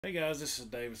Hey guys, this is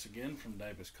Davis again from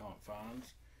Davis Comic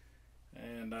Finds,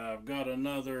 and I've got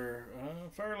another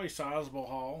fairly sizable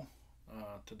haul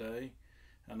today.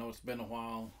 I know it's been a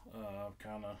while.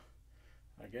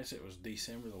 I guess it was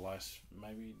December, the last,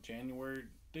 maybe January,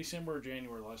 December or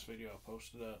January, last video I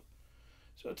posted up.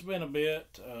 So it's been a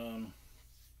bit.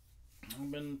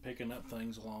 I've been picking up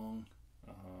things along.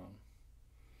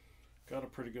 Got a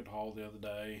pretty good haul the other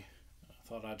day. I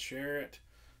thought I'd share it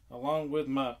along with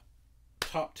my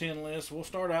top 10 list. We'll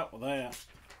start out with that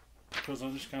because I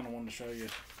just kind of wanted to show you.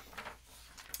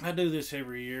 I do this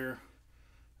every year,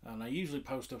 and I usually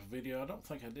post up a video. I don't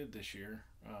think I did this year.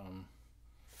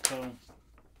 So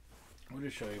we'll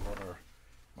just show you what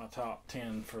my top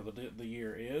 10 for the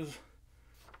year is.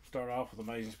 Start off with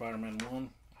Amazing Spider-Man 1.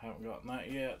 I haven't gotten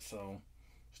that yet, so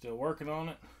still working on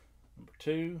it. Number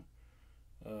 2,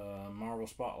 Marvel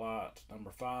Spotlight.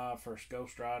 Number 5, First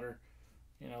Ghost Rider.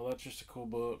 You know, that's just a cool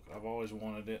book. I've always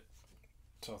wanted it,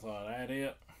 so I thought I'd add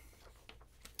it.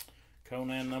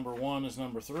 Conan number 1 is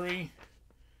number 3.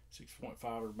 6.5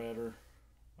 or better.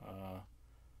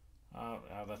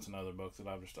 That's another book that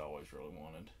I've just always really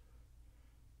wanted.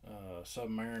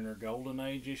 Submariner Golden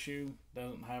Age issue.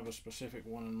 Doesn't have a specific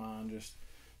one in mind, just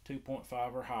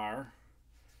 2.5 or higher.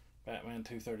 Batman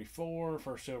 234,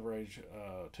 First Silver Age,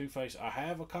 Two-Face. I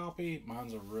have a copy.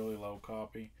 Mine's a really low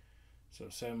copy. So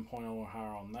 7.0 or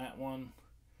higher on that one.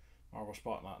 Marvel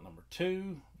Spotlight number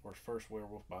 2. Of course, First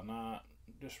Werewolf by Night.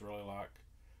 Just really like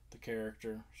the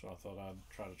character, so I thought I'd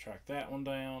try to track that one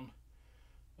down.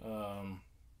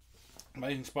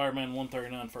 Amazing Spider-Man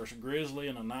 139, First Grizzly,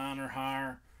 and a 9 or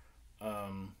higher.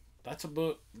 That's a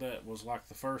book that was like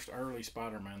the first early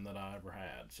Spider-Man that I ever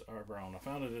had, ever owned. I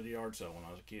found it at a yard sale when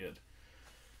I was a kid.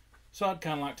 So I'd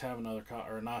kind of like to have another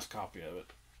a nice copy of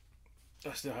it.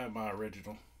 I still have my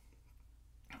original.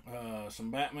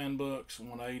 Some Batman books,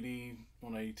 180,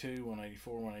 182,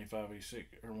 184, 185,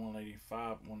 86, or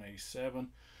 185, 187,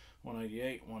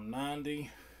 188,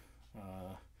 190.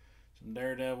 Some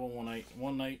Daredevil, 118,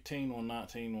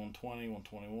 119, 120,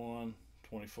 121,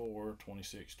 24,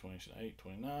 26, 28,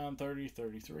 29, 30,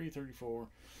 33, 34,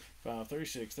 5,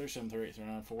 36, 37, 38,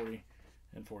 39, 40,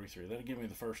 and 43. That'll give me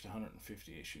the first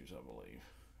 150 issues, I believe,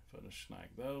 if I just snag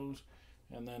those.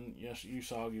 And then, yes,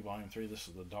 Usagi Volume 3. This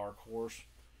is the Dark Horse.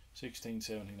 16,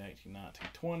 17, 18, 19,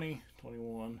 20,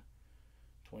 21,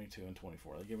 22, and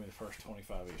 24. They give me the first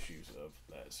 25 issues of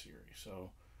that series.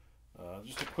 So,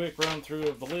 just a quick run through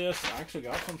of the list. I actually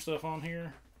got some stuff on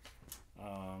here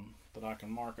that I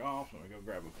can mark off. Let me go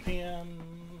grab a pen.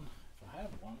 If I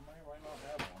have one, I might not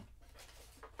have one.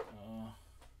 Yeah,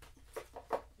 I've got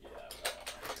one right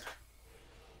here.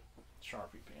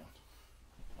 Sharpie pen.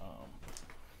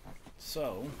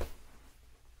 So,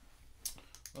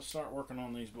 let's start working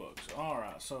on these books.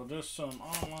 Alright, so just some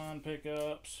online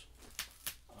pickups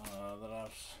that I'll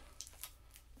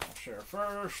share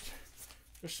first.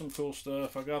 Just some cool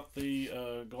stuff. I got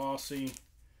the glossy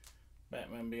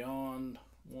Batman Beyond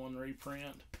 1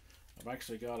 reprint. I've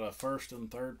actually got a first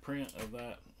and third print of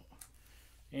that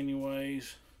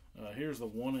anyways. Here's the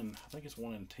I think it's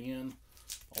 1 in 10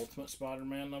 Ultimate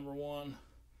Spider-Man number 1.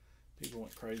 People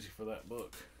went crazy for that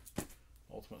book.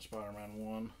 Ultimate Spider-Man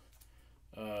 1.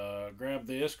 Grabbed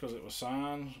this because it was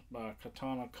signed by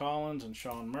Katana Collins and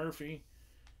Sean Murphy.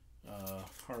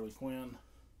 Harley Quinn.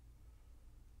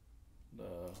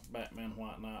 The Batman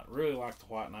White Knight. Really like the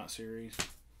White Knight series.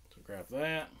 So grab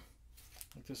that.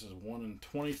 I think this is 1 in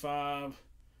 25.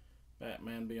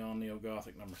 Batman Beyond Neo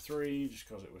Gothic number 3, just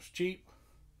because it was cheap.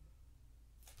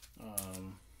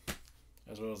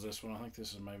 As well as this one. I think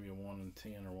this is maybe a 1 in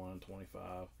 10 or 1 in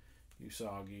 25.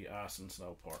 Usagi Ice and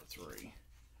Snow Part 3.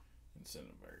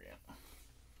 Incentive variant.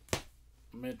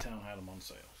 Midtown had them on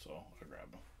sale, so I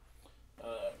grabbed them.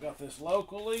 Got this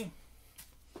locally.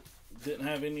 Didn't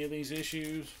have any of these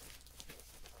issues,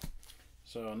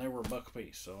 and they were $1 a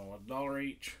piece, so $1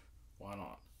 each. Why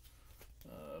not?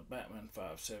 Batman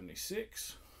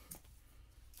 576,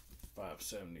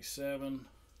 577,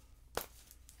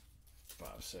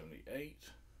 578,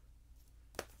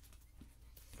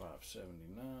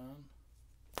 579.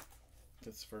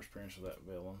 That's the first appearance of that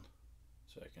villain.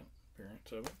 Second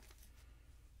appearance of it.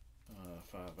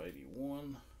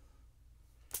 581,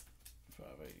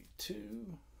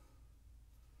 582,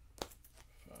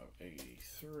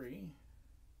 583,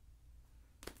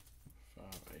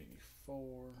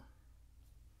 584,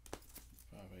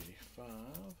 585,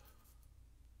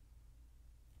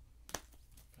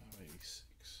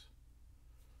 586.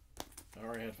 I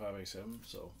already had 587,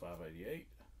 so 588.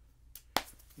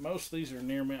 Most of these are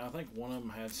near mint. I think one of them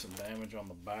had some damage on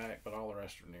the back, but all the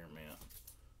rest are near mint.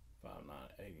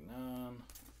 5989,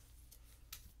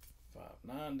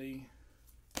 590,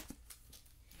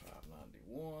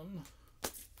 591.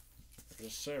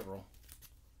 There's several.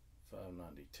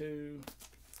 592,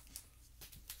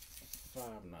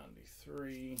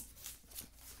 593.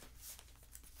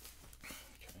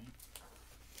 Okay.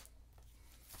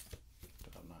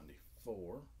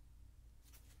 594,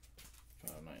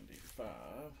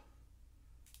 595.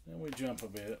 Then we jump a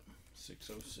bit.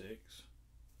 606.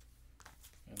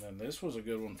 And then this was a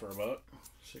good one for a buck.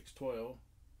 612.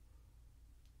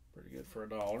 Pretty good for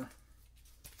 $1.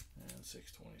 And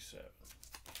 627.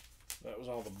 That was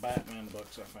all the Batman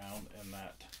books I found in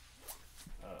that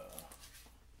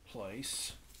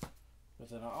place. But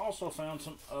then I also found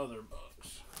some other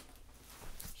books.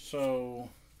 So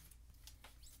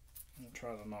I'll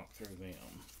try to knock through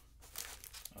them.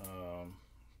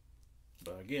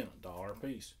 But again, $1 a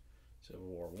piece. Civil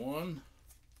War 1,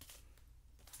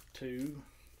 2,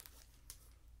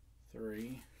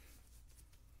 3,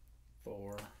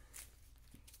 4,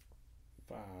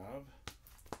 5,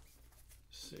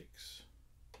 6,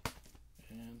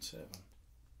 and 7.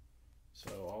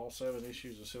 So all 7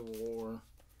 issues of Civil War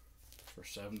for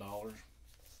 $7.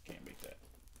 Can't beat that.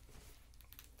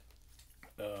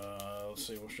 Let's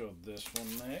see, we'll show this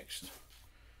one next.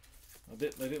 They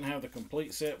didn't have the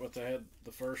complete set, but they had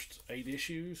the first 8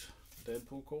 issues.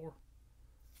 Deadpool Corps.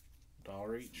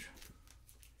 $1 each.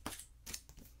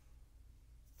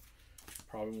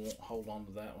 Probably won't hold on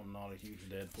to that one. Not a huge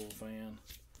Deadpool fan.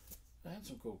 I had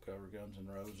some cool cover, Guns N'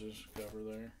 Roses cover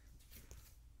there.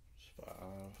 It's 5,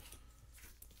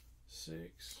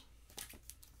 6,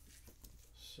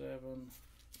 7,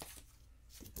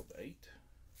 8.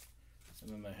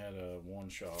 And then they had a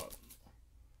one-shot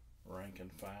Rank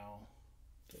and File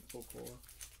Deadpool Corps.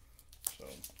 So,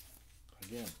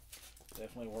 again,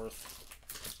 definitely worth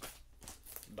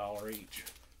 $1 each.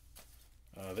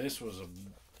 This was a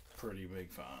pretty big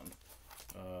find.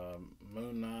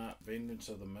 Moon Knight, Vengeance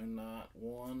of the Moon Knight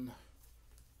 1.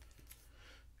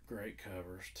 Great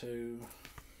covers. 2,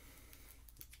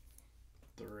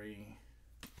 3,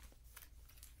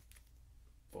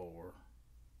 4,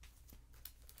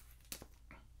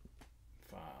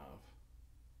 5,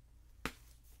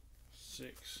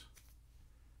 6.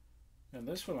 And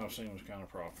this one I've seen was kind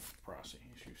of pricey.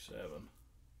 Issue 7.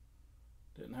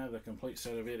 Didn't have the complete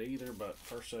set of it either, but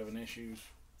first 7 issues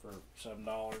for $7,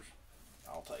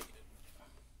 I'll take it.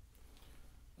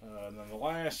 And then the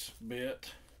last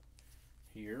bit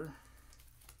here,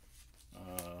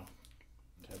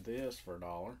 had this for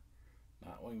 $1.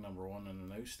 Nightwing #1 in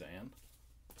the newsstand.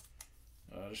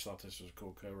 I just thought this was a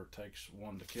cool cover. It takes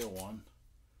 1 to kill 1.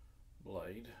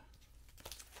 Blade.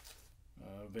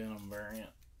 Venom variant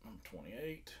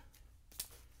 #28.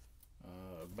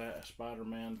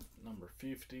 Spider-Man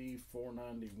 #50,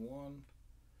 $4.91.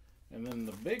 And then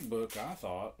the big book I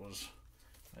thought was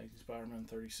Amazing Spider-Man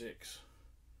 36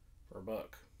 for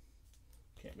 $1.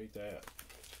 Can't beat that.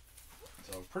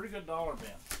 So pretty good dollar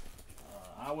bin.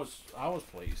 I was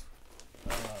pleased.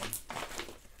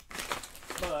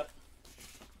 But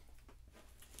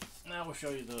now we'll show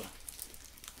you the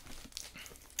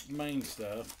main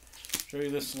stuff. Show you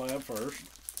this slab first.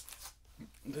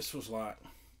 This was like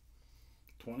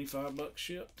 $25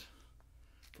 shipped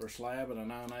for a slab and a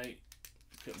 9/8.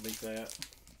 Couldn't beat that.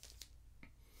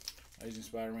 Amazing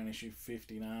Spider-Man issue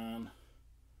 59.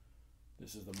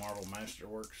 This is the Marvel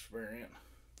Masterworks variant.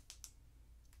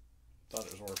 Thought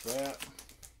it was worth that.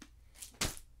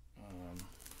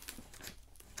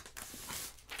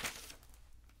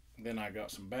 Then I got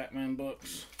some Batman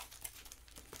books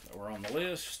that were on the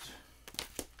list. So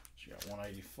you got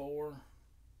 184.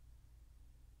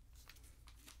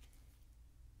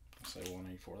 Let's say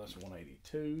 184. That's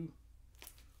 182.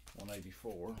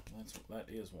 184. That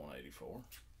is 184.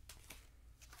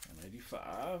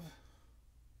 185.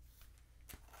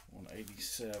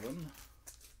 187.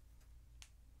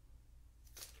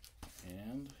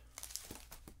 And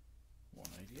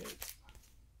 188.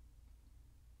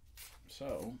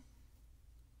 So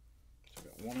I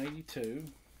got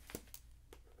 182,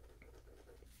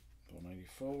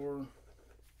 184,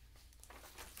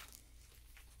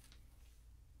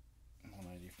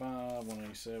 185,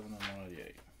 187, and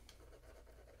 188.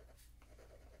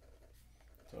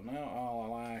 So now all I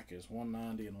like is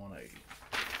 190 and 180.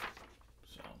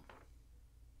 So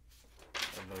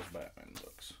of those Batman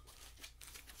books.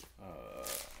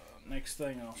 Next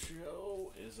thing I'll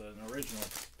show is an original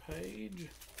page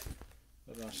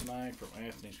that I snagged from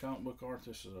Anthony's Comic Book Art.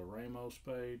 This is a Ramos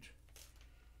page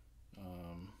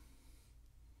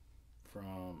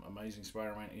from Amazing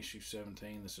Spider-Man issue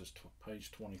 17. This is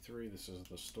page 23. This is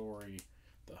the story,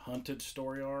 the Hunted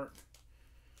story arc.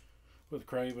 with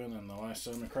Craven and the Last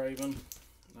Son of Craven.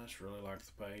 I just really like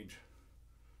the page.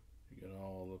 You got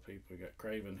all the people. You got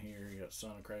Craven here. You got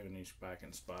Son of Craven. He's back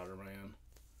in Spider-Man.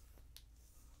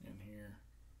 In here,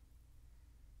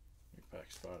 your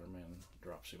pack Spider-Man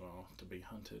drops him off to be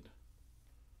hunted.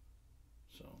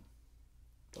 So,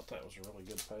 thought that was a really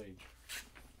good page.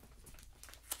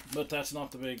 But that's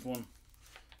not the big one.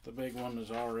 The big one is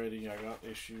already, I got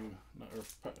issue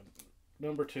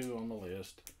number 2 on the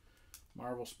list.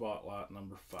 Marvel Spotlight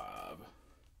number 5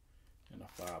 in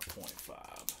a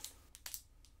 5.5.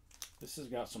 This has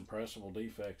got some pressable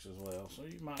defects as well, so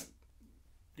you might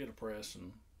get a press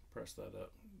and press that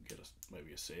up, get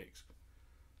maybe a 6.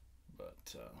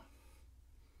 But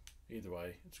either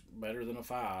way, it's better than a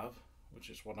 5, which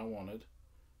is what I wanted.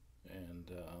 And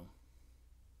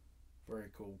very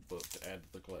cool book to add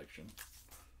to the collection.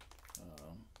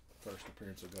 First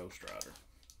appearance of Ghost Rider.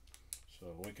 So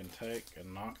we can take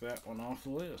and knock that one off the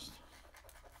list.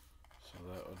 So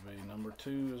that would be number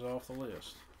 2 is off the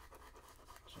list.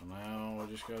 So now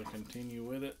we just got to continue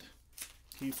with it.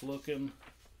 Keep looking.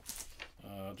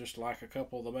 Just like a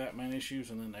couple of the Batman issues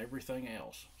and then everything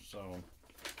else. So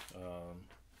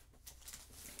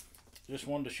just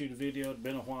wanted to shoot a video. It's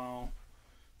been a while.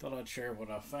 Thought I'd share what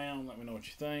I found. Let me know what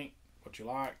you think, what you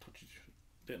liked, what you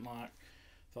didn't like.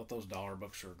 Thought those dollar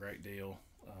books are a great deal.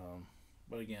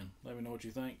 But again, let me know what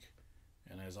you think.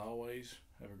 And as always,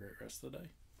 have a great rest of the day.